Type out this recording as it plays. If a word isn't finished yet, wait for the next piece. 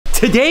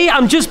Today,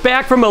 I'm just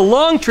back from a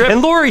long trip,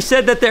 and Lori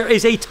said that there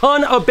is a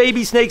ton of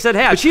baby snakes at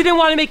hatch. But she didn't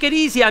want to make it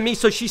easy on me,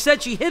 so she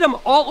said she hid them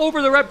all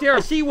over the Reptarium. I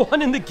see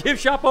one in the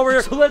gift shop over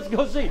here, so let's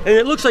go see. And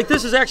it looks like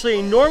this is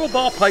actually a normal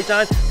ball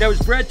python that was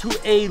bred to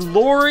a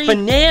Lori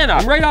banana.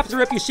 And right off the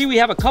rip, you see we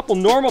have a couple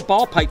normal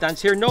ball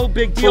pythons here, no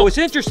big deal. But what's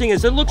interesting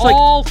is it looks like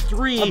all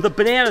three of the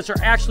bananas are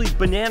actually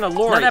banana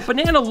Lori. Now that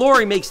banana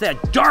Lori makes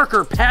that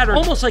darker pattern,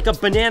 almost like a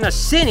banana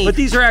Cinny, but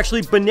these are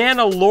actually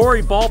banana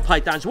Lori ball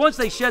pythons. Once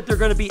they shed, they're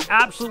gonna be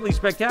absolutely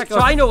spectacular.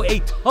 So I know a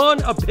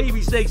ton of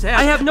baby snakes hatch.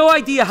 I have no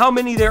idea how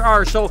many there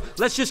are, so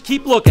let's just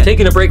keep looking.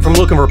 Taking a break from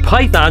looking for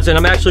pythons, and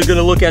I'm actually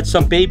gonna look at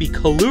some baby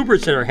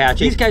colubrids that are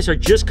hatching. These guys are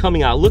just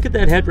coming out. Look at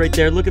that head right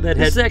there, look at that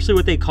head. This is actually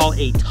what they call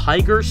a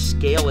tiger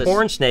scaleless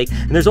corn snake,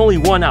 and there's only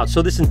one out.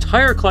 So this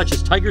entire clutch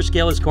is tiger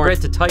scaleless corn.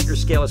 It's a tiger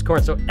scaleless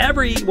corn, so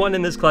every one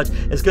in this clutch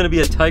is gonna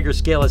be a tiger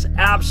scaleless.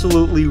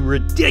 Absolutely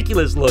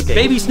ridiculous looking.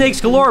 Baby snakes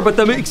galore, but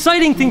the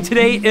exciting thing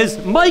today is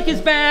Mike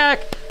is back.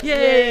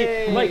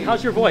 Yay! Mike,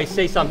 how's your voice?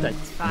 Say something.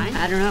 It's fine.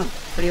 I don't know.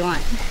 What do you want?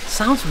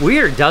 Sounds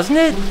weird, doesn't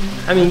it?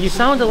 I mean, you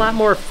sound a lot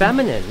more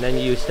feminine than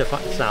you used to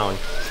sound.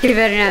 You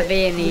better not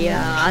be any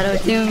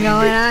auto-tune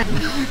going on.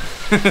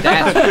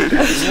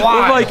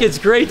 Well, Mike, it's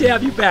great to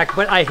have you back,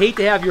 but I hate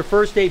to have your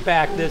first day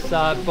back.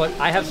 But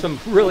I have some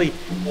really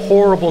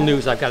horrible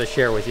news I've got to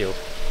share with you.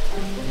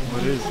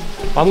 What is it?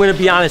 I'm going to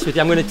be honest with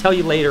you. I'm going to tell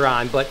you later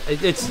on, but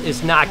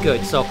it's not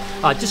good. So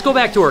just go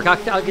back to work.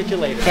 I'll get you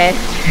later. Okay.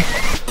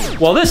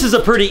 Well, this is a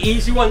pretty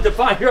easy one to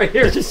find right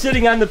here, just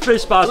sitting on the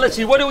fish spot. Let's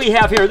see, what do we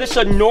have here? This is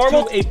a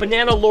normal, a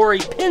banana Lori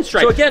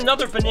pinstripe. So again,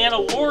 another banana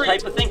Lori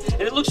type of thing,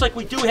 and it looks like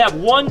we do have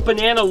one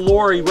banana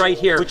Lori right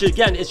here, which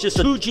again, is just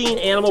a 2-gene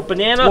animal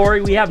banana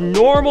Lori. We have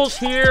normals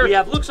here. We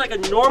have, looks like a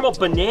normal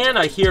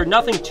banana here,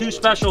 nothing too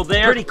special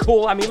there. Pretty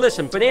cool. I mean,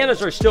 listen,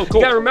 bananas are still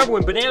cool. You gotta remember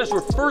when bananas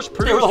were first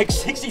produced, they were like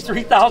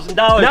 $63,000.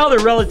 Now they're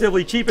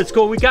relatively cheap. It's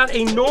cool. We got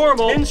a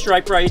normal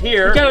pinstripe right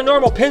here. We got a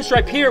normal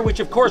pinstripe here, which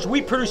of course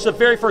we produced the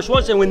very first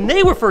ones, and when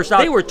they were first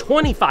out, they were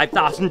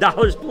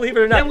 $25,000, believe it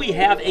or not. Then we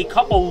have a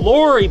couple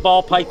Lori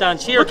ball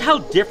pythons here. Look how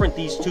different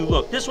these two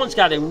look. This one's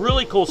got a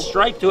really cool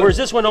stripe to it, whereas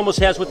this one almost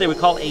has what they would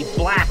call a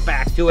black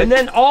back to it. And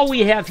then all we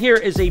have here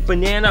is a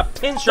banana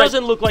pinstripe.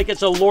 Doesn't look like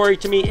it's a Lori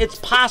to me. It's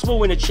possible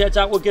when it sheds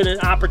out, we'll get an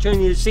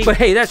opportunity to see. But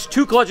hey, that's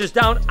 2 clutches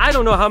down. I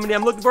don't know how many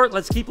I'm looking for.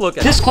 Let's keep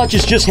looking. This clutch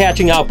is just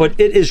hatching out, but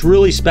it is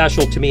really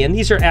special to me. And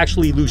these are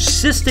actually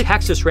leucistic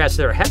Texas rats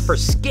that are het for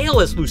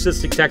scaleless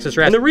leucistic Texas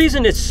rats. And the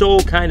reason it's so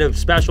kind of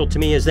special to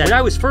me is that when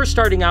I was first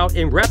starting out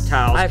in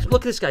reptiles,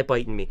 look at this guy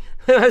biting me.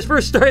 When I was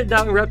first starting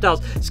out in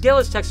reptiles,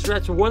 scaleless Texas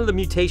rats were one of the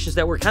mutations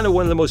that were kind of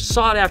one of the most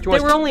sought after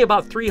ones. They were only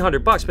about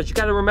 $300, but you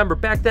got to remember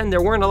back then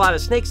there weren't a lot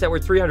of snakes that were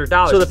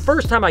 $300. So the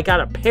first time I got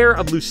a pair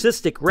of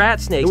leucistic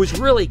rat snakes, it was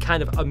really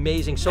kind of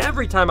amazing. So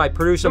every time I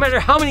produce them, no matter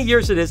how many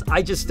years it is,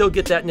 I just still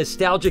get that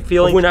nostalgic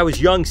feeling when I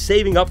was young,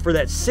 saving up for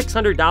that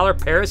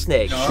 $600 pair of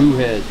snakes.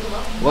 Shoehead.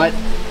 What?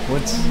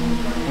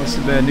 What's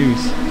the bad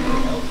news?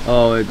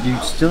 Oh, you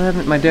still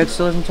haven't, my dad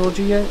still hasn't told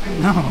you yet?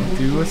 No,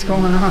 dude, what's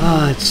going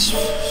on? It's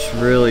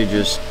really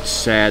just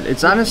sad.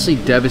 It's honestly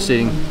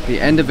devastating. The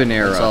end of an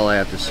era, that's all I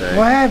have to say.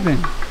 What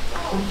happened?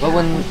 But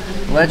when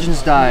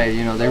legends die,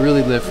 you know, they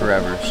really live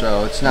forever,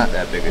 so it's not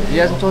that big. He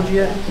hasn't told you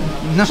yet?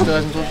 No. Still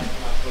hasn't told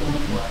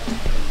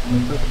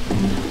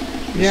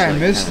you? Yeah, I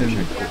missed him.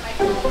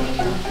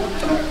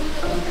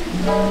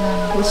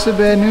 What's the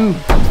bad news?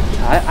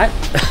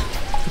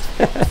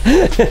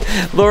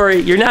 Lori,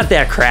 you're not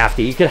that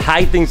crafty. You can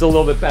hide things a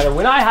little bit better.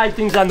 When I hide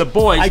things on the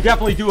boys, I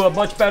definitely do a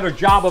much better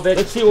job of it.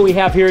 Let's see what we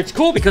have here. It's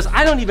cool because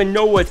I don't even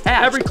know what's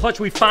hatched. Every clutch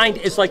we find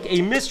is like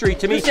a mystery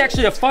to me. It's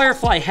actually a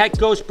firefly het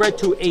ghost bred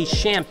to a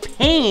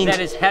champagne that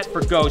is het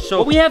for ghosts. So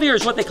what we have here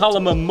is what they call a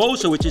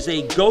mimosa, which is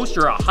a ghost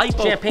or a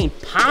hypo champagne,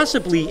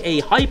 possibly a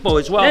hypo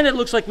as well. Then it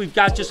looks like we've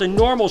got just a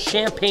normal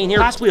champagne here,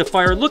 possibly a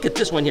fire. Look at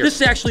this one here. This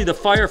is actually the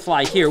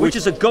firefly here, which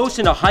is a ghost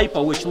and a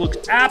hypo, which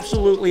looks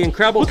absolutely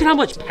incredible. Look at how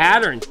much pattern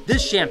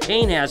this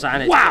champagne has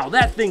on it. Wow,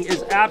 that thing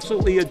is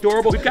absolutely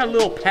adorable. We've got a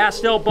little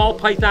pastel ball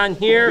python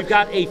here. We've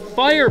got a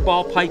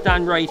fireball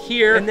python right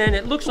here. And then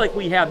it looks like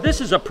we have,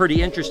 this is a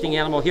pretty interesting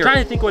animal here. I'm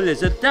trying to think what it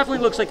is. It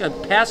definitely looks like a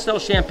pastel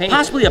champagne,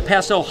 possibly a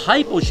pastel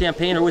hypo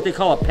champagne, or what they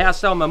call a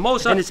pastel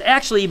mimosa. And it's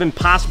actually even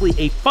possibly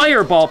a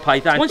fireball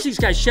python. Once these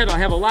guys shed, I'll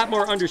have a lot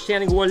more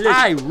understanding of what it is.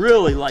 I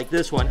really like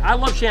this one. I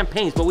love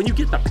champagnes, but when you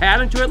get the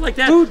pattern to it like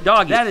that, ooh,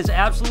 doggy, that is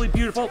absolutely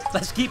beautiful.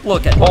 Let's keep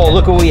looking. Oh,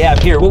 look what we have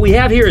here. What we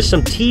have here is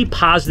some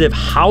T-positive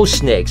house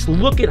snakes.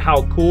 Look at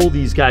how cool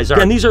these guys are.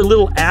 And these are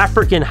little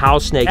African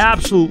house snakes.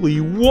 Absolutely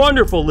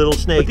wonderful little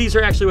snakes. But these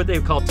are actually what they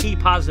call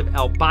T-positive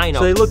albino.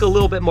 So they look a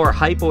little bit more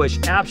hypo-ish.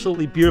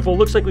 Absolutely beautiful.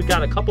 Looks like we've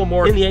got a couple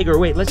more in the egg. Or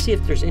wait, let's see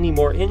if there's any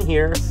more in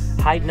here.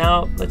 Hiding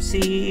out. Let's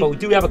see. But we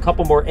do have a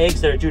couple more eggs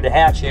that are due to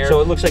hatch here.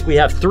 So it looks like we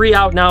have 3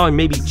 out now and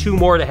maybe 2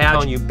 more to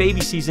hatch. You,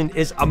 baby season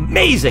is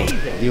amazing.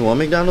 Do you want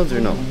McDonald's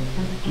or no?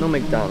 No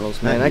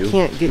McDonald's, man. I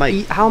can't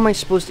get. How am I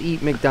supposed to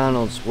eat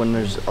McDonald's when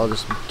there's all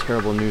this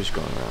terrible news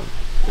going around?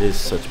 It is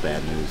such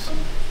bad news.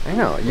 I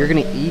know. You're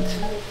gonna eat.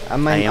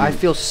 I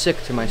feel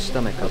sick to my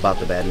stomach about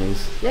the bad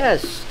news.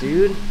 Yes,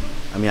 dude.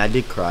 I mean, I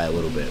did cry a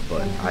little bit,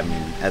 but I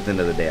mean, at the end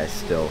of the day, I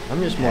still.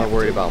 I'm just more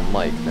worried about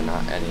Mike than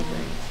not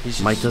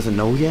anything. Mike doesn't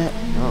know yet?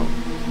 No.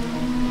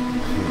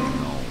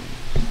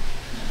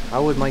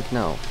 How would Mike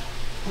know?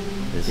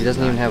 He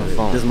doesn't even have a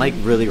phone. Does Mike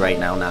really right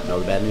now not know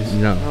the bad news?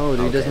 No. No,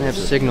 dude, he doesn't have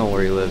signal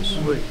where he lives.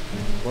 Wait,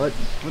 What?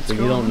 what's So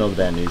going you don't on? know the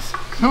bad news?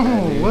 No,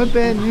 what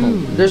bad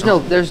news? There's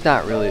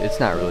not really. It's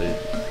not really.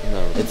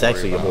 No, It's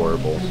actually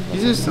horrible.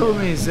 You just told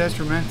me it's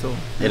detrimental.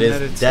 It and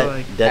is that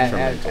it's like,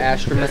 detrimental.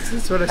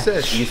 that's what I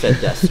said. You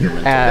said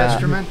detrimental.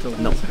 Detrimental.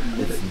 No,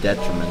 it's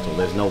detrimental.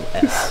 There's no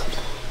S.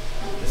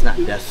 It's not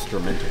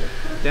detrimental.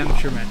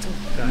 Detrimental.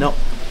 Got it. No.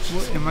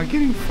 What, am I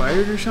getting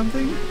fired or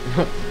something?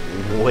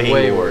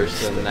 Way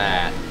worse than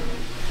that.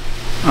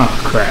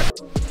 Oh, crap.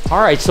 All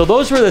right, so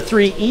those were the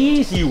 3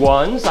 easy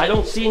ones. I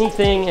don't see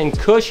anything in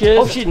cushions.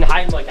 Hope she didn't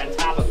hide them like on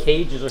top of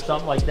cages or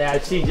something like that.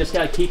 Let's see, just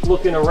gotta keep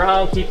looking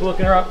around, keep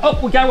looking around. Oh,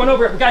 we got one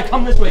over here. We gotta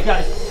come this way,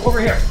 guys.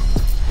 Over here.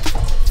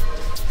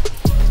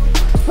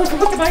 Look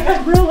at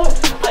my gorilla.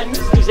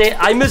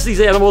 I miss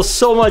these animals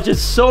so much. It's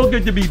so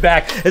good to be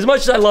back. As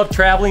much as I love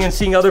traveling and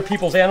seeing other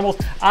people's animals,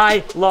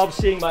 I love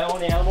seeing my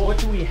own animal. What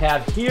do we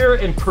have here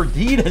in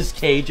Perdita's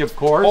cage, of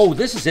course? Oh,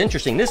 this is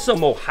interesting. This is a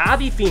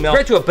Mojave female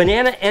bred to a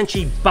banana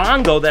enchi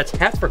bongo that's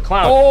het for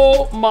clown.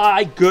 Oh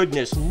my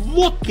goodness.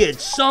 Look at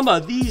some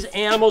of these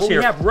animals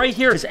here. What we have right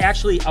here is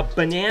actually a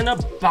banana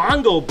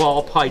bongo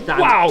ball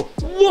python. Wow,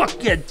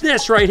 look at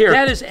this right here.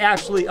 That is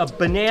actually a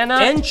banana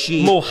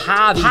enchi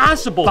Mojave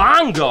possible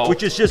bongo,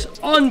 which is just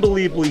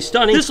unbelievably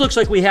stunning. This looks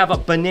like we have a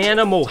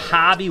banana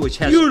Mojave, which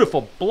has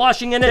beautiful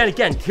blushing in it. And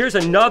again, here's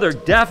another,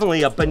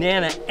 definitely a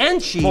banana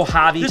enchi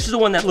Mojave. This is the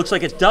one that looks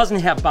like it doesn't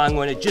have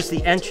bongo in it, just the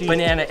enchi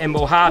banana and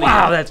Mojave.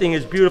 Wow, that thing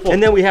is beautiful.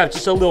 And then we have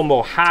just a little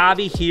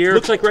Mojave here.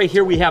 Looks like right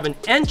here we have an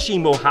enchi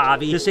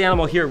Mojave. This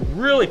animal here,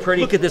 really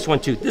pretty. Look at this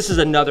one too. This is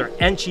another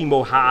enchi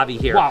Mojave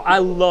here. Wow, I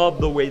love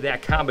the way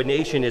that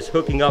combination is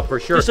hooking up for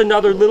sure. Just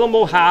another little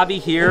Mojave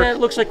here. And then it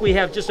looks like we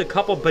have just a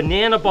couple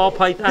banana ball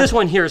pythons. This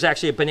one here is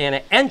actually a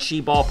banana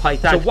enchi ball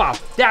python. So wow,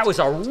 that was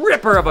a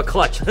ripper of a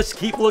clutch. Let's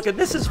keep looking.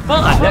 This is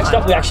fun. Next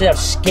up, we actually have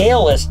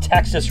scaleless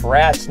Texas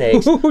rat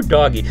snakes. Ooh,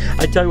 doggy.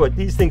 I tell you what,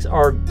 these things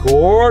are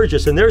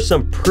gorgeous, and there's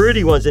some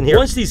pretty ones in here.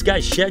 Once these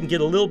guys shed and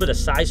get a little bit of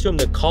size to them,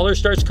 the color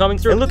starts coming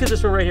through. And look at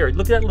this one right here.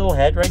 Look at that little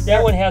head right there.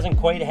 That one hasn't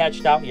quite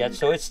hatched out yet,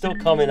 so it's still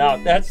coming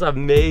out. That's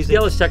amazing.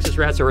 Scaleless Texas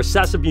rats are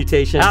recessive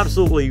mutation.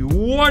 Absolutely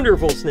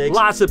wonderful snakes.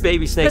 Lots of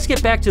baby snakes. Let's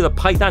get back to the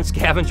python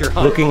scavenger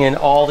hunt. Looking in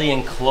all the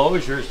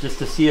enclosures just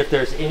to see if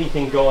there's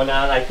anything going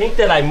on. I think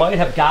that I might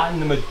have gotten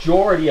the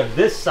majority of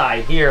this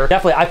side here.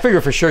 Definitely, I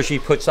figured for sure she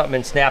put something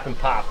in Snap and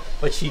Pop,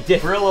 but she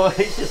did. Brillo,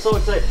 he's just so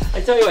excited.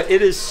 I tell you what,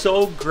 it is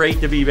so great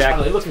to be back.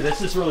 Look at this,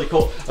 this is really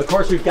cool. Of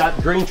course, we've got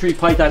green tree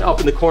python up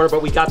in the corner,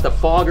 but we got the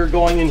fogger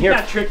going in here. We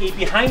got Tricky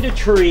behind a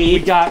tree. We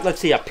got, let's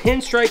see, a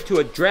pinstripe to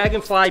a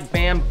dragonfly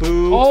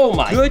bamboo. Oh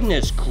my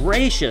goodness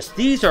gracious,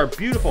 these are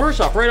beautiful.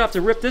 First off, right off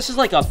the rip, this is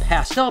like a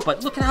pastel,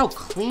 but look at how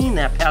clean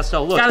that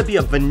pastel looks. Gotta be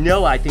a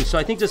vanilla, I think. So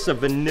I think this is a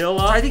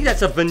vanilla. I think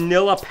that's a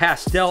vanilla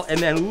pastel. And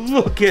then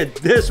look at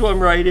this one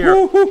right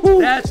here.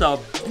 That's a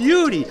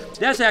beauty.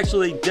 That's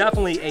actually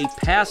definitely a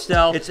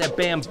pastel. It's a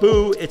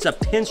bamboo, it's a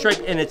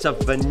pinstripe, and it's a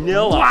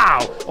vanilla.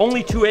 Wow,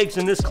 only 2 eggs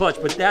in this clutch,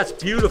 but that's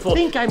beautiful. I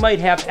think I might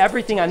have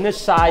everything on this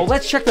side. Well,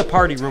 let's check the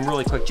party room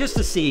really quick, just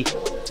to see.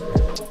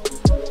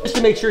 Just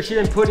to make sure she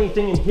didn't put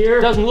anything in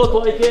here. Doesn't look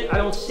like it, I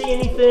don't see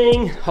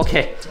anything.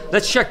 Okay,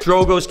 let's check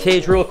Drogo's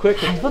cage real quick.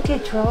 Hey, look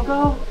at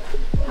Drogo.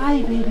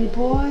 Hi, baby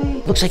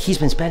boy. Looks like he's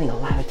been spending a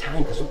lot of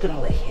time, because look at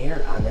all the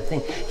hair on the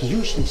thing. He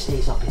usually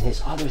stays up in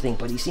his other thing,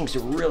 but he seems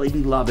to really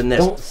be loving this.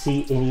 Don't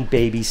see any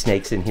baby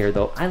snakes in here,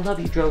 though. I love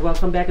you, Drogo. I'll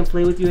come back and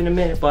play with you in a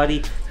minute,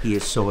 buddy. He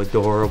is so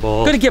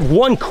adorable. I'm gonna give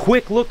one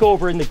quick look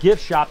over in the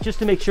gift shop, just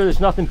to make sure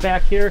there's nothing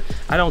back here.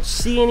 I don't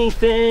see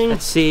anything.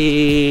 Let's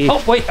see.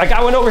 Oh, wait, I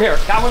got one over here.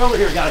 Got one over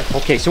here, guys.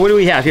 Okay, so what do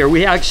we have here?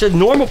 We have actually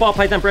normal ball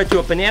python bred to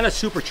a banana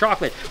super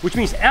chocolate, which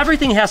means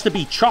everything has to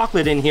be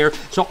chocolate in here.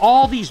 So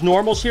all these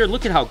normals here,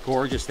 look at how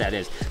gorgeous that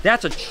is.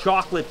 That's a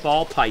chocolate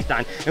ball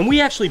python. And we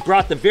actually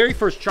brought the very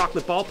first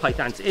chocolate ball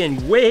pythons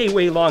in way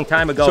long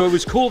time ago. So it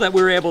was cool that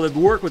we were able to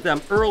work with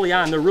them early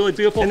on. They're really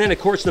beautiful. And then of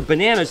course the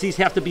bananas, these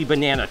have to be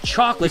banana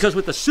chocolate, because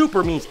with the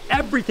super means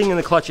everything in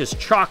the clutch is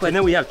chocolate. And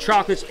then we have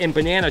chocolates and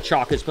banana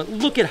chocolates. But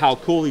look at how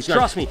cool these are.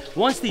 Trust me,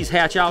 once these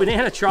hatch out,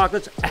 banana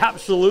chocolates,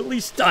 absolutely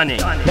stunning.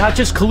 Not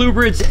just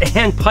colubrids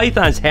and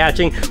pythons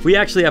hatching, we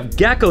actually have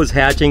geckos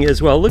hatching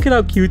as well. Look at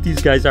how cute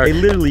these guys are. They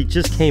literally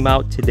just came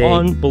out today.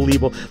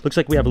 Unbelievable. Looks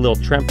like we have a little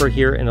tremper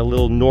here and a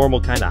little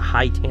normal kind of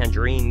high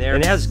tangerine there.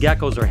 And as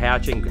geckos are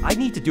hatching, I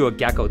need to do a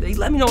gecko.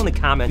 Let me know in the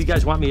comments if you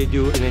guys want me to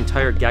do an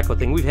entire gecko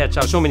thing. We've hatched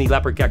out so many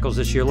leopard geckos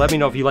this year. Let me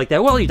know if you like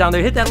that. While you're down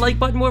there, hit that like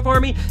button for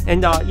me,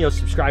 and you know,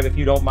 subscribe if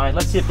you don't mind.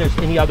 Let's see if there's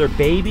any other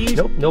babies.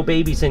 Nope, no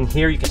babies in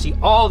here. You can see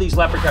all these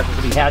leopard geckos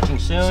will be hatching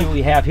soon. See what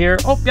we have here.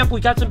 Oh, yep,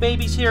 we got some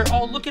babies here.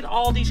 Oh, look at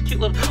all these cute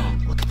little,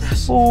 look at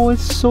this. Oh,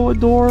 it's so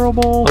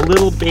adorable. A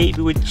little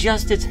baby with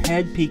just its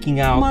head peeking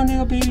out. Come on,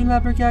 little baby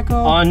leopard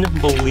gecko.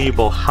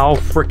 Unbelievable. How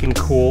freaking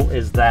cool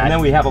is that? And then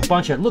we have a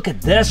bunch of, look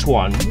at this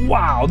one.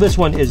 Wow, this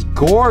one is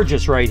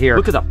gorgeous right here.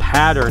 Look at the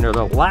pattern or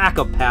the lack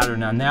of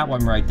pattern on that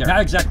one right there.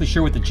 Not exactly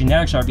sure what the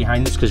genetics are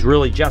behind this because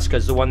really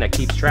Jessica's the one that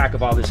keeps track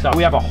of all this stuff.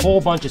 We have a whole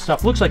bunch of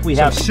stuff. Looks like we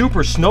have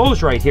super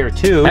snows right here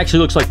too. Actually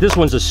looks like this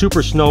one's a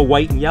super snow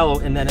white and yellow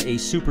and then a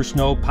super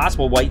snow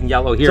possible white and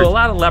yellow here. So a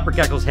lot of leopard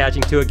geckos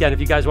hatching too. Again,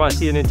 if you guys want to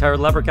see an entire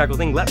leopard gecko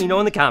thing, let me know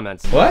in the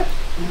comments. What?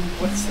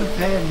 What's the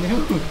bad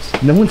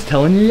news? No one's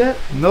telling you yet?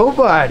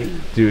 Nobody.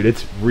 Dude,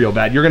 it's real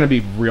bad. You're gonna be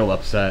real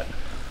upset.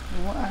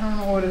 Well, I don't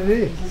know what it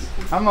is.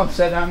 I'm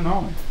upset I'm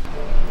home.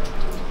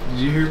 Did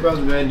you hear about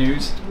the bad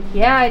news?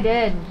 Yeah, I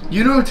did.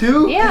 You know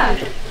too? Yeah.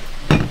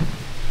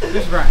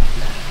 Who's Brian?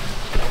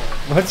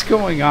 What's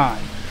going on?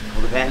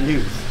 Well, the bad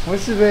news.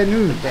 What's the bad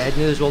news? Bad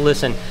news, well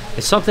listen,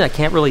 it's something I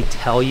can't really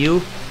tell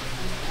you.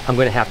 I'm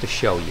gonna have to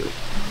show you.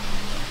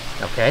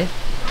 Okay?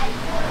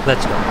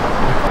 Let's go.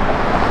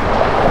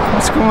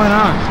 What's going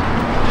on?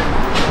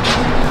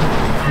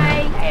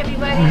 Hi. Hi,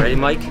 everybody. Ready,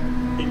 Mike?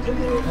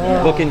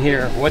 Look in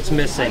here. What's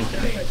missing?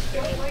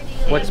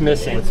 What's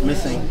missing? What's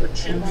missing?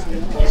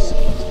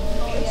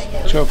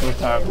 Chocolate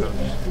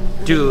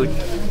tacos. Dude,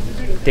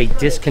 they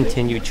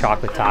discontinued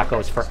chocolate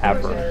tacos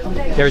forever.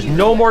 There's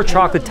no more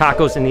chocolate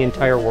tacos in the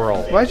entire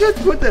world. Why'd you have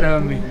to put that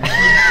on me?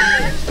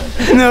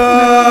 No!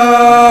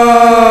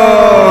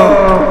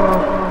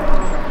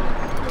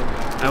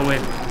 I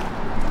win.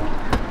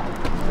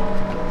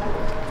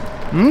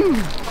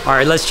 All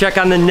right, let's check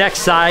on the next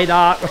side.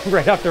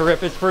 Right off the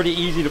rip, it's pretty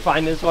easy to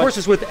find this one. Of course,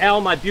 it's with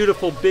Al, my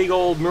beautiful big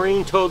old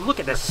marine toad.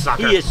 Look at this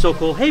sucker. He is so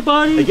cool. Hey,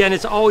 buddy. Again,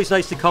 it's always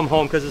nice to come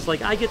home because it's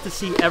like I get to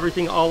see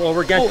everything all over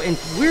again. Oh, and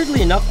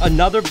weirdly enough,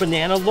 another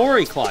banana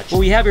lorry clutch. What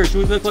we have here is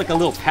we look like a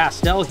little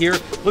pastel here.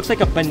 Looks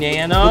like a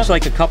banana. Looks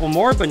like a couple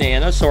more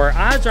bananas. So our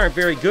odds aren't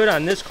very good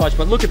on this clutch,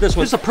 but look at this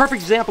one. This is a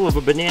perfect example of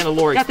a banana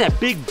lorry. Got that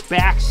big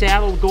back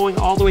saddle going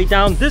all the way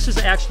down. This is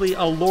actually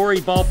a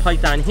lorry ball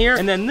python here.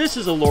 And then this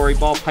is a lorry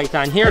ball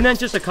python here. And then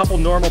just a couple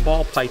normal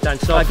ball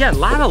pythons. So again, a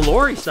lot of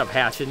lorry stuff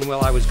hatching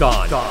while I was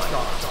gone.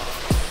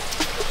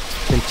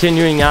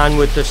 Continuing on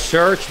with the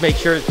search, make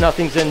sure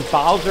nothing's in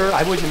Bowser.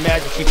 I wouldn't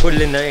imagine she put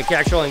it in the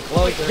actual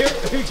enclosure. Here,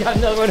 we got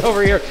another one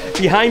over here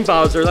behind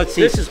Bowser. Let's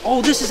see. This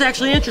is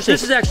actually interesting.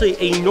 This is actually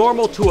a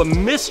normal to a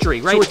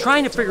mystery, right? So we're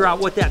trying to figure out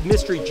what that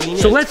mystery gene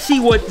is. So let's see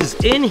what is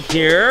in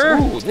here.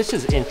 Ooh, this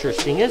is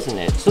interesting, isn't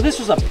it? So this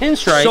was a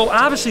pinstripe. So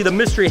obviously the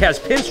mystery has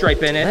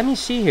pinstripe in it. Let me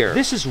see here.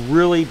 This is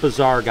really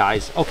bizarre,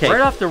 guys. Okay,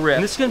 right off the rip.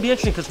 And this is gonna be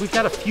interesting because we've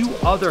got a few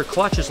other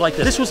clutches like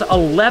this. This was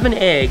 11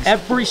 eggs,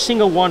 every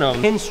single one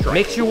of them pinstripe.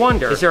 Makes you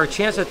wonder, is there a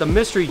chance that the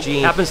mystery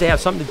gene happens to have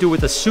something to do with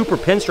the super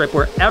pinstripe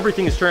where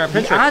everything is turned out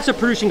pinstripe? The odds of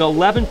producing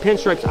 11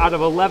 pinstripes out of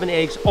 11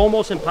 eggs,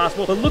 almost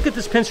impossible. But look at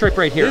this pinstripe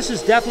right here. This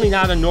is definitely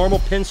not a normal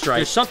pinstripe.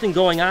 There's something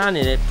going on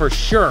in it for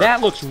sure.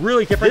 That looks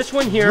really different. This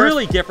one here,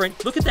 really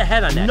different. Look at the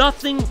head on that.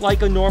 Nothing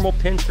like a normal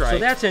pinstripe. So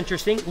that's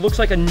interesting. Looks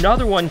like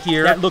another one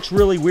here that looks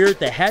really weird.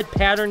 The head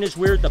pattern is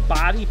weird. The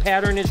body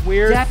pattern is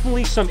weird.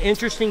 Definitely some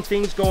interesting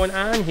things going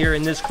on here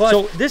in this clutch.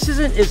 So this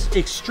isn't as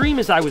extreme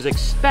as I was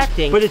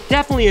expecting, but it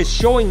definitely is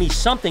showing me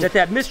something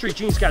that mystery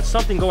gene's got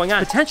something going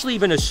on, potentially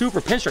even a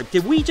super pinstripe.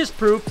 Did we just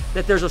prove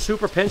that there's a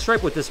super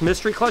pinstripe with this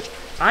mystery clutch?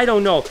 I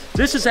don't know.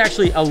 This is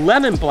actually a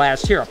lemon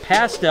blast here, a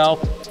pastel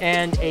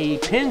and a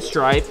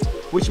pinstripe,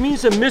 which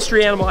means the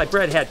mystery animal I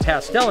bred had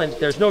pastel in it.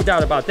 There's no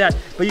doubt about that.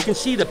 But you can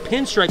see the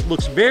pinstripe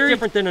looks very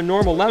different than a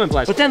normal lemon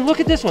blast. But then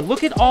look at this one.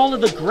 Look at all of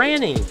the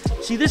granating.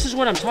 See, this is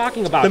what I'm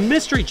talking about. The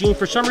mystery gene,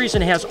 for some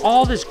reason, has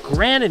all this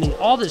granating,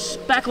 all this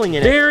speckling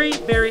in it. Very,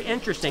 very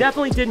interesting.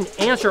 Definitely didn't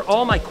answer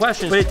all my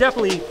questions, but it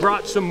definitely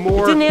brought some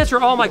more. It didn't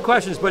answer all my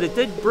questions, but it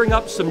did bring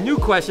up some new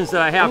questions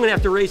that I have. I'm gonna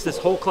have to raise this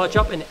whole clutch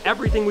up and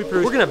everything we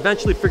produce. We're gonna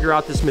eventually figure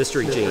out this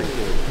mystery gene.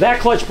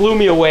 That clutch blew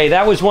me away.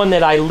 That was one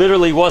that I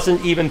literally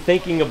wasn't even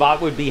thinking about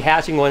would be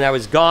hatching when I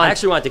was gone. I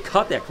actually wanted to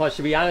cut that clutch,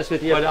 to be honest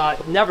with you,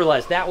 but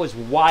nevertheless, that was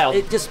wild.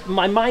 It just,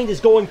 my mind is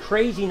going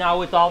crazy now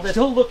with all this.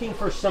 Still looking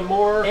for some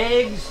more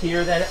eggs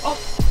here that,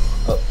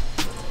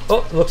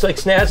 oh, looks like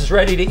Snaz is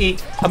ready to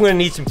eat. I'm gonna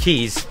need some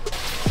keys.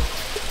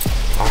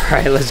 All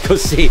right, let's go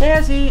see.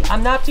 Snazzy,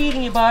 I'm not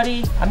feeding you,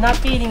 buddy. I'm not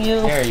feeding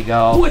you. There you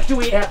go. What do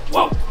we have?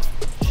 Whoa.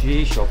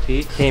 Sheesh, oh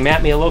Pete. Came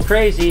at me a little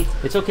crazy.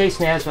 It's okay,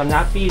 Snaz, I'm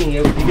not feeding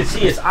you. You can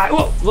see his eye.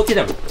 Whoa, look at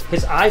him.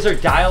 His eyes are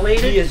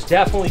dilated. He is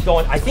definitely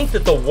going. I think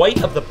that the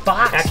white of the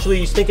box, actually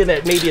he's thinking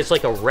that maybe it's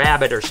like a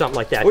rabbit or something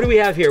like that. What do we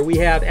have here? We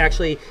have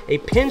actually a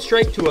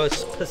pinstripe to a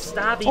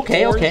pastavi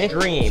orange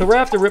dream. So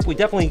right off the rip, we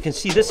definitely can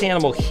see this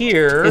animal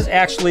here is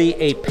actually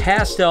a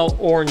pastel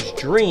orange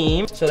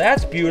dream. So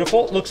that's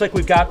beautiful. Looks like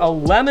we've got a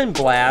lemon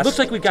blast. Looks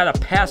like we've got a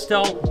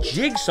pastel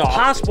jigsaw,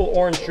 possible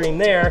orange dream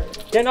there.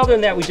 Then other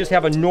than that, we just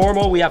have a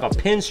normal, we have a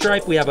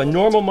pinstripe, we have a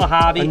normal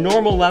Mojave, a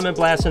normal lemon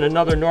blast, and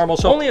another normal.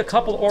 So only a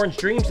couple orange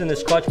dreams in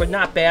this clutch, but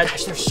not bad.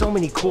 Gosh, there's so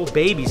many cool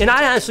babies. And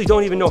I honestly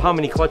don't even know how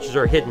many clutches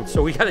are hidden,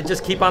 so we gotta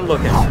just keep on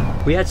looking.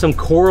 We had some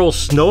coral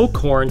snow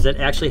corns that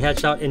actually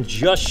hatched out and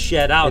just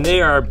shed out, and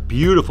they are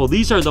beautiful.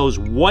 These are those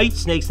white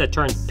snakes that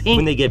turn pink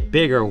when they get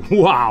bigger.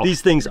 Wow,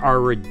 these things are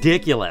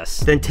ridiculous.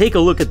 Then take a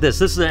look at this.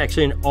 This is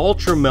actually an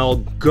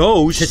Ultramel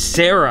Ghost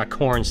Tessera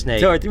corn snake.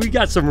 So we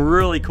got some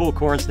really cool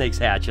corn snakes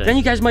hatching. Then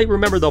you guys might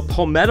remember the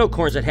palmetto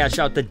corns that hatched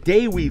out the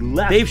day we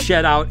left. They've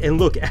shed out and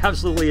look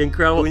absolutely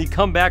incredible. When you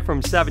come back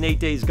from 7-8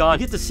 days gone,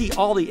 you get to see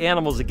all the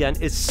animals again.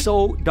 It's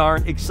so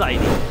darn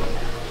exciting.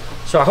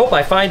 So I hope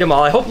I find them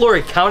all. I hope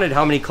Lori counted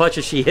how many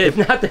clutches she hit.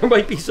 If not, there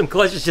might be some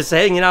clutches just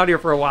hanging out here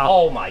for a while.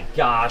 Oh my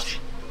gosh.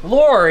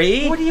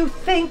 Lori, what are you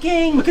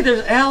thinking? Look at,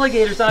 there's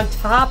alligators on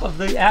top of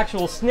the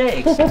actual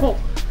snakes.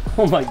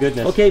 Oh my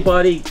goodness. Okay,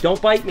 buddy,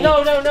 don't bite me.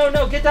 No, no, no,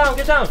 no, get down,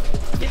 get down.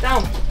 Get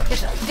down, get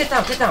down, get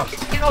down, get down.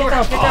 Get over,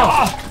 get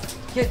down.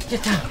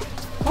 Get down.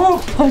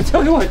 Oh, I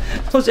tell you what,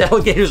 those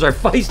alligators are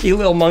feisty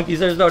little monkeys,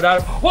 there's no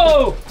doubt.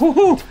 Whoa,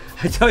 woo-hoo.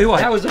 I tell you what,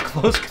 that was a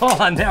close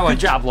call on that one. Good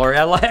job, Lori.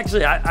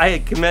 Actually, I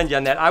commend you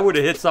on that. I would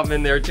have hit something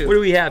in there too. What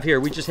do we have here?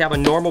 We just have a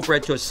normal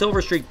bred to a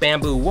silver streak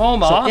bamboo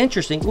Woma. So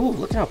interesting. Ooh,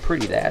 look how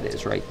pretty that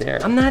is right there.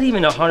 I'm not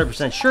even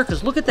 100% sure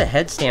because look at the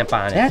head stamp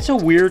on it. That's a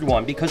weird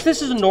one because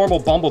this is a normal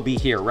bumblebee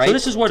here, right? So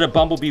this is what a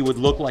bumblebee would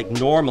look like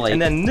normally.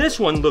 And then this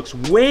one looks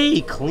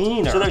way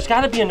cleaner. So there's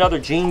got to be another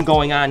gene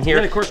going on here.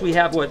 And of course, we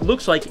have what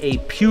looks like a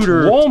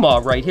pewter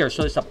Woma right here.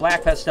 So it's a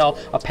black pastel,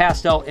 a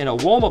pastel, and a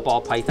Woma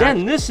ball python.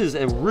 Then this is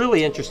a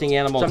really interesting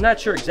animal. So I'm not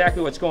sure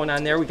exactly what's going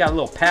on there. We got a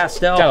little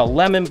pastel, got a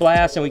lemon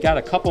blast, and we got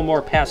a couple more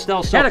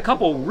pastels. So got a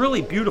couple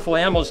really beautiful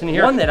animals in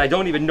here. One that I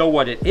don't even know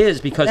what it is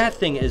because that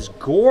thing is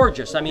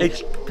gorgeous. I mean,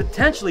 it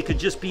potentially could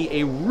just be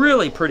a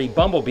really pretty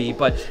bumblebee,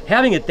 but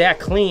having it that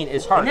clean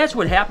is hard. And that's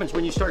what happens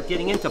when you start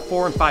getting into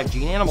 4 and 5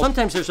 gene animals.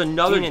 Sometimes there's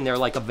another in there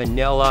like a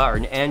vanilla or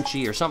an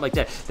enchi or something like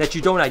that that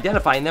you don't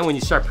identify. And then when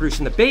you start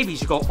producing the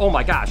babies, you go, oh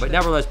my gosh, but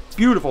nevertheless,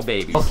 beautiful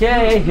babies.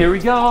 Okay, here we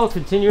go.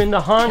 Continuing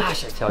the hunt.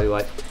 Gosh, I tell you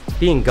what.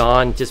 Being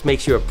gone just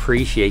makes you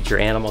appreciate your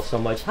animal so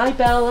much. Hi,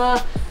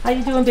 Bella. How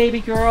you doing, baby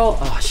girl?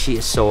 Oh, she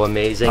is so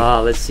amazing.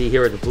 Let's see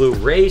here with the blue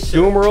race.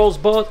 Numerals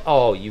both.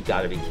 Oh, you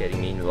gotta be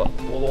kidding me.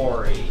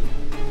 Lori.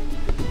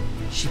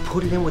 She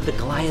put it in with the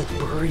Goliath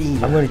birdie.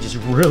 I'm gonna just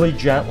really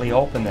gently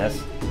open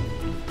this.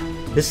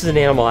 This is an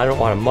animal I don't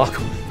want to muck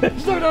with.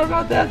 There's no doubt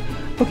about that.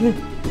 Okay,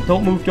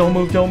 don't move, don't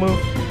move, don't move.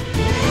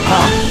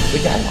 Ah,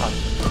 we got it out.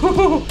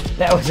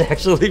 That was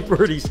actually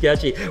pretty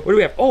sketchy. What do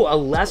we have? Oh, a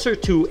lesser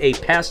to a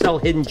pastel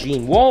hidden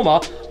gene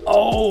Woma.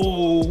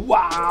 Oh,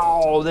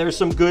 wow. There's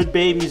some good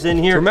babies in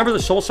here. Remember the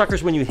soul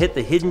suckers when you hit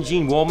the hidden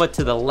gene Woma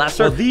to the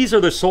lesser? Well, these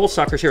are the soul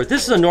suckers here.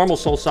 This is a normal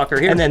soul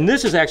sucker here. And then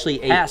this is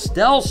actually a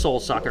pastel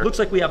soul sucker. Looks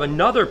like we have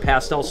another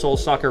pastel soul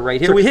sucker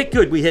right here. So we hit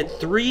good. We hit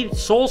 3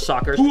 soul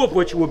suckers, 2 of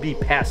which would be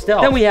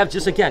pastel. Then we have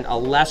just, again, a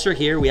lesser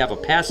here. We have a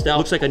pastel.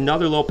 Looks like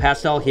another little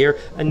pastel here.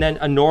 And then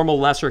a normal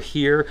lesser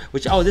here,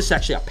 which, oh, this is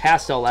actually a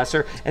pastel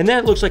lesser. And then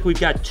it looks like we've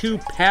got 2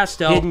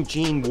 pastel hidden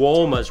gene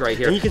Womas right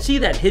here. And you can see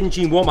that hidden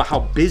gene Woma, how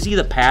busy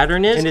the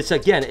pattern is. And it's,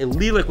 again,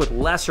 allelic with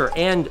lesser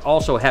and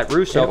also het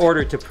russo in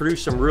order to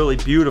produce some really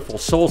beautiful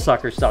soul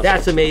sucker stuff.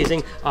 That's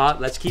amazing.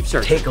 Let's keep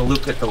searching. Take a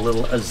look at the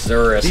little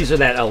Azurus. These are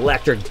that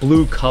electric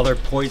blue color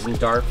poison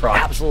dart frog.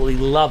 Absolutely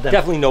love them.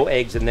 Definitely no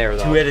eggs in there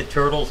though. 2-headed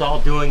turtles all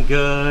doing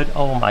good.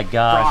 Oh my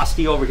gosh.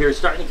 Frosty over here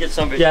starting to get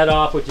some jet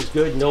off, which is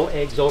good. No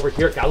eggs over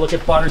here. Gotta look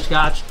at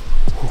butterscotch.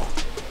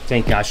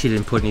 Thank God she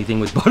didn't put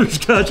anything with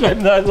butterscotch.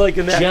 I'm not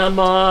liking that.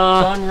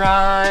 Gemma,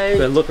 sunrise.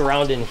 Gonna look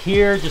around in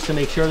here just to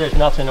make sure there's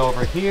nothing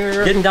over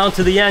here. Getting down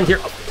to the end here.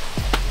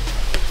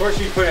 Of course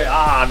she put it,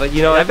 but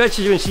you know, I bet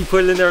you when she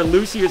put it in there,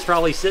 Lucy was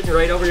probably sitting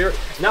right over here.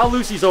 Now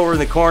Lucy's over in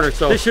the corner,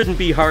 so this shouldn't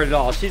be hard at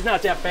all. She's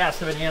not that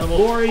fast of an animal.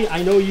 Lori,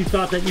 I know you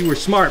thought that you were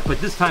smart, but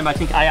this time I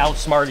think I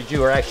outsmarted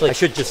you, or actually, I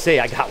should just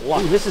say I got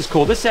luck. Ooh, this is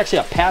cool. This is actually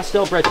a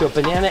pastel bred to a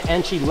banana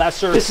enchi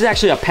lesser. This is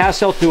actually a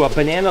pastel to a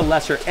banana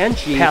lesser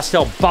enchi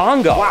pastel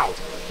bongo. Wow,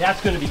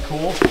 that's gonna be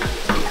cool.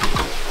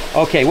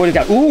 Okay, what do we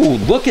got? Ooh,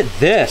 look at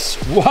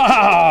this.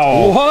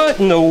 Wow. What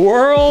in the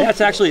world?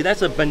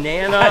 That's a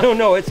banana. I don't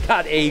know, it's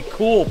got a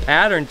cool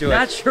pattern to it.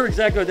 Not sure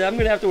exactly what that, I'm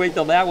gonna have to wait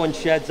till that one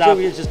sheds out. So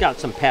we just got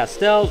some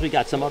pastels, we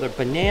got some other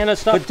banana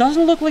stuff. But it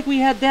doesn't look like we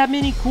had that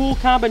many cool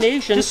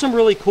combinations. Just some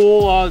really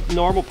cool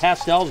normal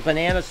pastels,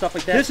 banana, stuff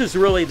like that. This is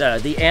really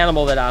the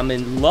animal that I'm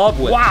in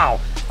love with. Wow.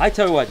 I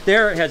tell you what,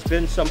 there has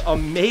been some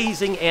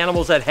amazing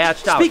animals that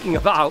hatched out. Speaking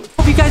about,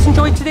 hope you guys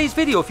enjoyed today's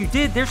video. If you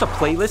did, there's a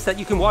playlist that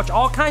you can watch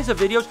all kinds of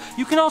videos.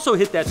 You can also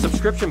hit that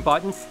subscription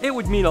button. It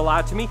would mean a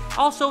lot to me.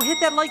 Also, hit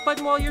that like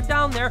button while you're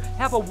down there.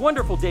 Have a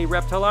wonderful day,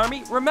 Reptile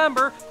Army.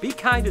 Remember, be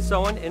kind to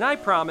someone, and I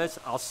promise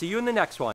I'll see you in the next one.